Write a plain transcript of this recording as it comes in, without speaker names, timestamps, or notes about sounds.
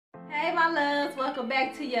Hey my loves, welcome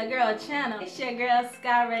back to your girl channel. It's your girl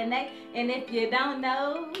Sky Renee, and if you don't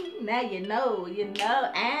know, now you know, you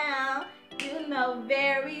know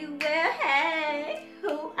very well, hey,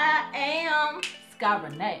 who I am, Sky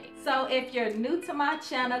Renee. So if you're new to my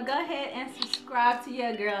channel, go ahead and subscribe to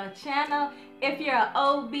your girl channel. If you're an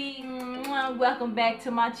OB, welcome back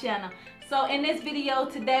to my channel. So in this video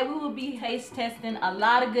today, we will be taste testing a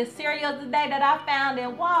lot of good cereals today that I found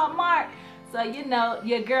in Walmart. So, you know,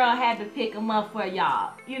 your girl had to pick them up for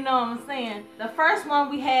y'all. You know what I'm saying? The first one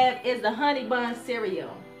we have is the Honey Bun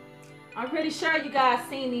cereal. I'm pretty sure you guys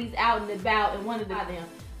seen these out and about and wanted to buy them.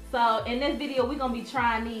 So, in this video, we're going to be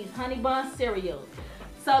trying these Honey Bun cereals.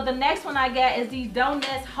 So, the next one I got is these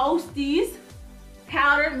Donuts Hosties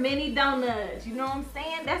powdered mini donuts. You know what I'm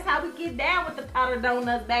saying? That's how we get down with the powdered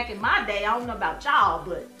donuts back in my day. I don't know about y'all,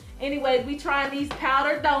 but anyways, we trying these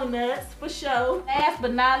powdered donuts for sure. Last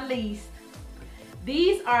but not least,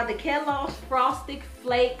 these are the Kellogg's Frosted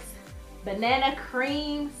Flakes Banana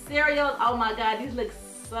Cream cereals. Oh my God, these look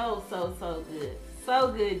so good.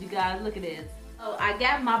 So good, you guys. Look at this. So I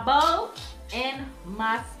got my bowl and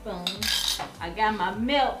my spoon. I got my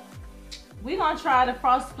milk. We're gonna try the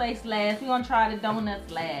Frosted Flakes last. We're gonna try the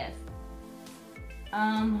donuts last.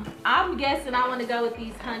 I'm guessing I wanna go with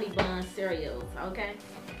these Honey Bun cereals, okay?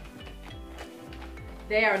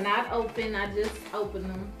 They are not open, I just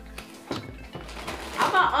opened them. I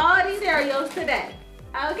bought all these cereals today,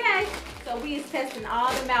 okay? So we is testing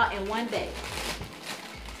all them out in one day.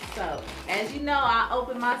 So, as you know, I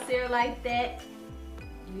open my cereal like that.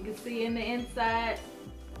 You can see in the inside.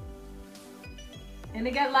 And they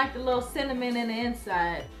got like the little cinnamon in the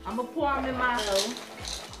inside. I'm gonna pour them in my bowl.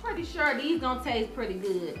 Pretty sure these gonna taste pretty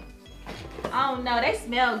good. I don't know, they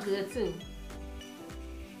smell good too.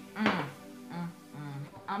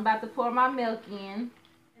 I'm about to pour my milk in.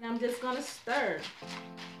 And I'm just gonna stir.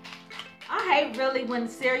 I hate really when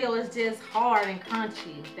cereal is just hard and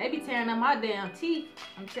crunchy. They be tearing up my damn teeth.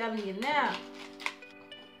 I'm telling you now.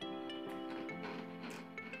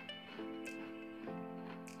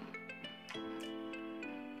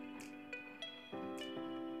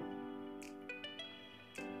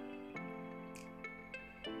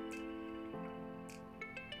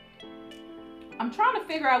 I'm trying to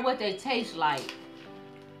figure out what they taste like.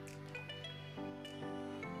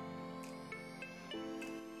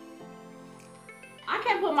 I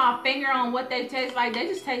can't put my finger on what they taste like. They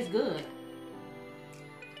just taste good.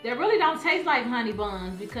 They really don't taste like honey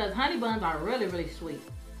buns because honey buns are really sweet.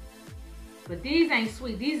 But these ain't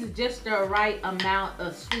sweet. These is just the right amount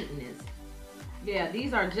of sweetness. Yeah,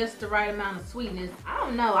 these are just the right amount of sweetness. I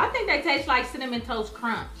don't know. I think they taste like Cinnamon Toast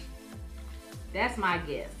Crunch. That's my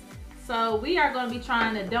guess. So we are going to be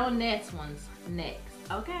trying the donuts ones next,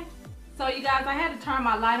 okay? So you guys, I had to turn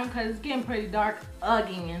my light on because it's getting pretty dark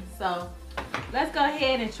again. So let's go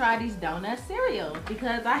ahead and try these donut cereals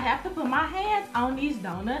because I have to put my hands on these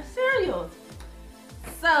donut cereals.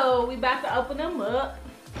 So we about to open them up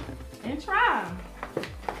and try them.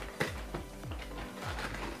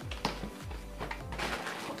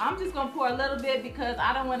 I'm just gonna pour a little bit because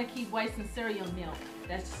I don't want to keep wasting cereal milk.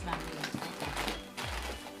 That's just not me.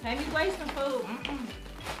 Can't be wasting food.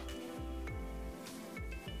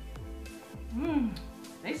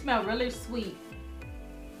 They smell really sweet.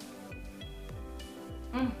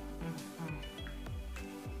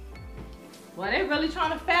 Well, they really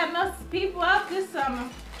trying to fatten us people up this summer.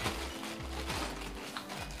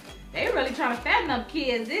 They really trying to fatten up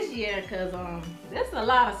kids this year because this is a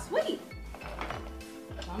lot of sweet.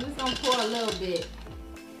 So I'm just gonna pour a little bit.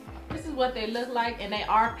 This is what they look like, and they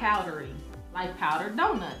are powdery, like powdered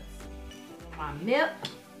donuts. My milk.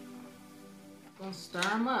 Gonna stir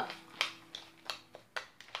them up.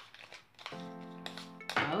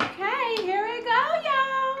 Okay, here we go,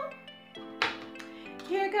 y'all.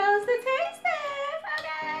 Here goes the taste test,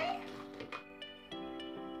 okay?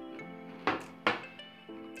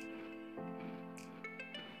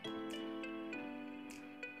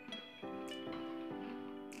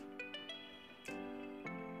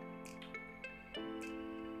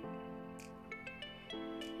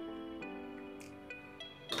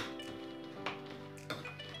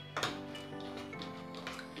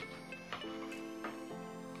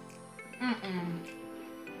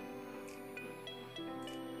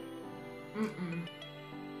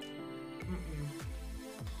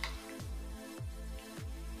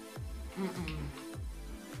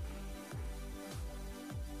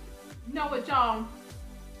 You know what, y'all?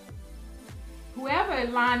 Whoever is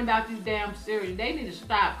lying about these damn cereals, they need to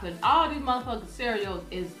stop because all these motherfucking cereals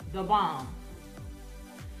is the bomb.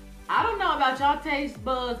 I don't know about y'all taste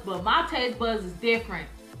buds, but my taste buds is different.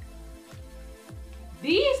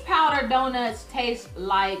 These powdered donuts taste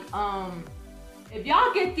like, if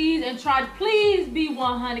y'all get these and try, please be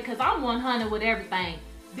 100, because I'm 100 with everything.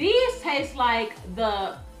 These taste like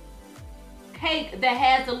the cake that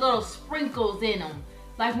has the little sprinkles in them.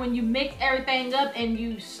 Like when you mix everything up and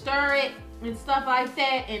you stir it and stuff like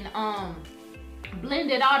that and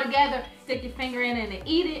blend it all together, stick your finger in it and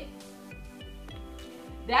eat it.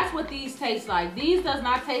 That's what these taste like. These does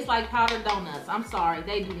not taste like powdered donuts. I'm sorry,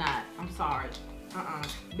 they do not. I'm sorry.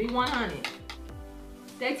 Be 100.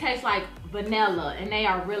 They taste like vanilla and they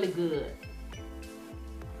are really good.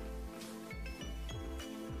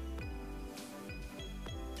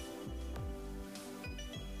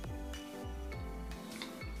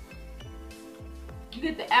 You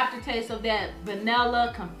get the aftertaste of that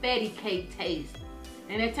vanilla confetti cake taste.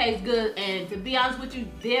 And it tastes good. And to be honest with you,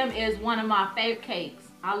 them is one of my favorite cakes.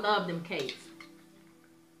 I love them cakes.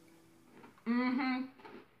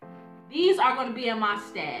 These are going to be in my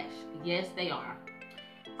stash. Yes, they are.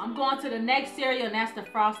 I'm going to the next cereal, and that's the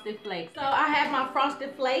Frosted Flakes. So I have my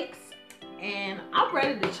Frosted Flakes, and I'm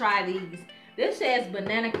ready to try these. This says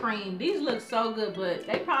banana cream. These look so good, but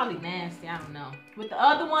they probably nasty. I don't know. With the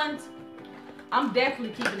other ones, I'm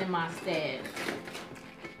definitely keeping in my stash.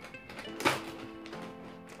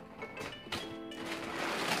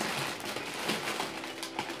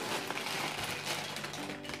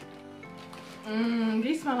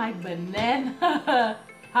 These smell like banana.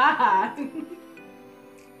 Ha.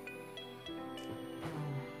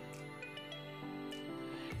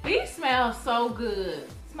 These smell so good.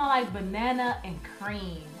 Smell like banana and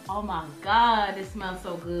cream. Oh my God, it smells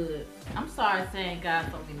so good. I'm sorry saying God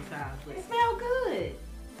so many times, but it smells good.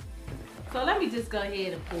 So let me just go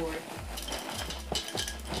ahead and pour it.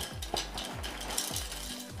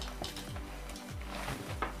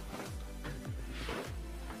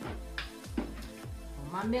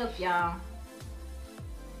 My milk, y'all.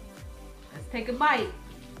 Let's take a bite.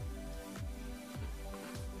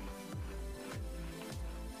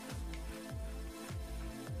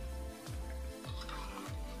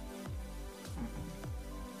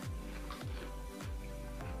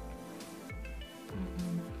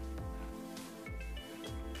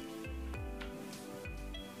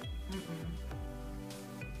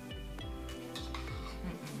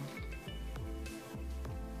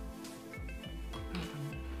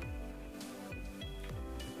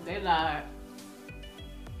 They lied.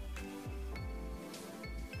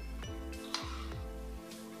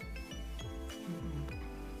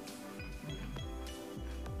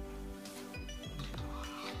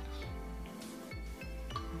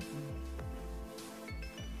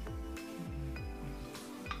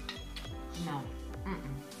 No.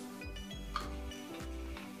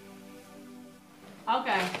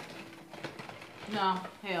 Okay. No,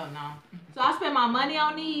 hell no. So I spent my money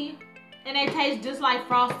on these. And they taste just like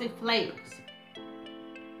Frosted Flakes.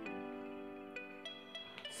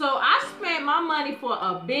 So I spent my money for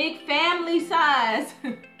a big family size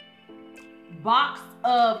box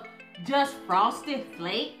of just Frosted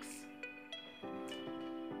Flakes.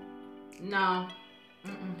 No.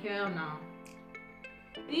 Hell no.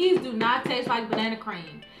 These do not taste like banana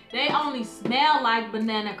cream. They only smell like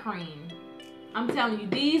banana cream. I'm telling you,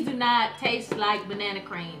 these do not taste like banana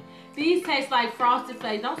cream. These taste like Frosted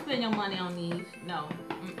Flakes. Don't spend your money on these. No.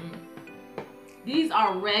 These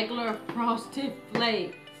are regular Frosted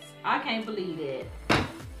Flakes. I can't believe that.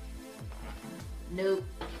 Nope.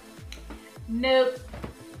 Nope.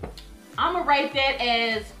 I'm going to rate that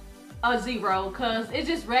as a 0 because it's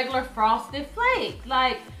just regular Frosted Flakes.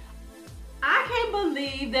 Like, I can't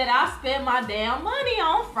believe that I spent my damn money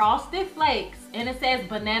on Frosted Flakes. And it says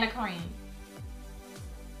banana cream.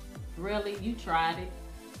 Really? You tried it?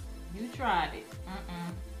 You tried it.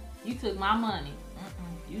 You took my money.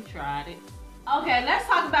 You tried it. Okay, let's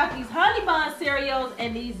talk about these honey bun cereals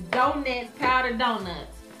and these donuts, powdered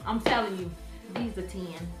donuts. I'm telling you, these are 10.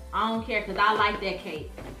 I don't care because I like that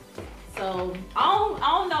cake. So, I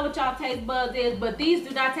don't know what y'all taste buds is, but these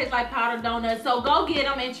do not taste like powdered donuts. So, go get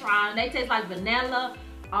them and try them. They taste like vanilla.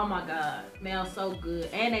 Oh my God. Smell so good.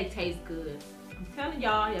 And they taste good. I'm telling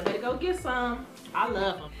y'all, you better go get some. I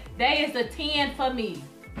love them. They is a 10 for me.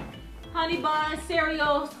 Honey bun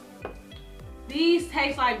cereals. These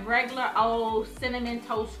taste like regular old Cinnamon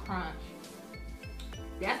Toast Crunch.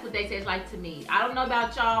 That's what they taste like to me. I don't know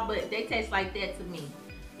about y'all, but they taste like that to me.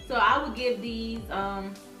 So I would give these,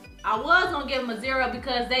 I was gonna give them a 0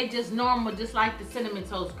 because they just normal, just like the Cinnamon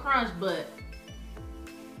Toast Crunch, but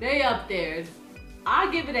they up there.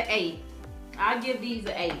 I'll give it an 8. I'll give these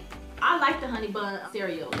an 8. I like the honey bun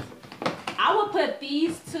cereals. I would put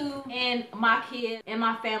these two in my kids and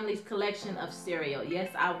my family's collection of cereal. Yes,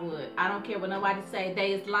 I would. I don't care what nobody say.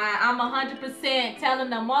 They is lying. I'm 100% telling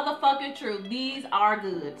the motherfucking truth. These are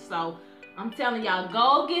good. So I'm telling y'all,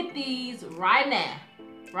 go get these right now.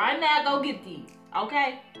 Right now, go get these.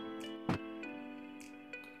 Okay?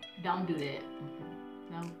 Don't do that.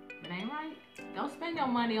 No, it ain't right. Don't spend your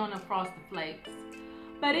money on the Frosted Flakes.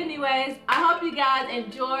 But anyways, I hope you guys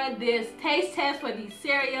enjoyed this taste test for these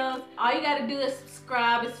cereals. All you gotta do is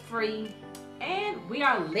subscribe, it's free. And we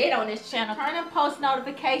are lit on this channel. Turn and post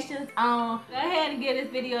notifications on. Go ahead and give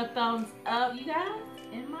this video a thumbs up, you guys.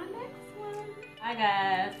 In my next one. Bye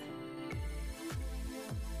guys.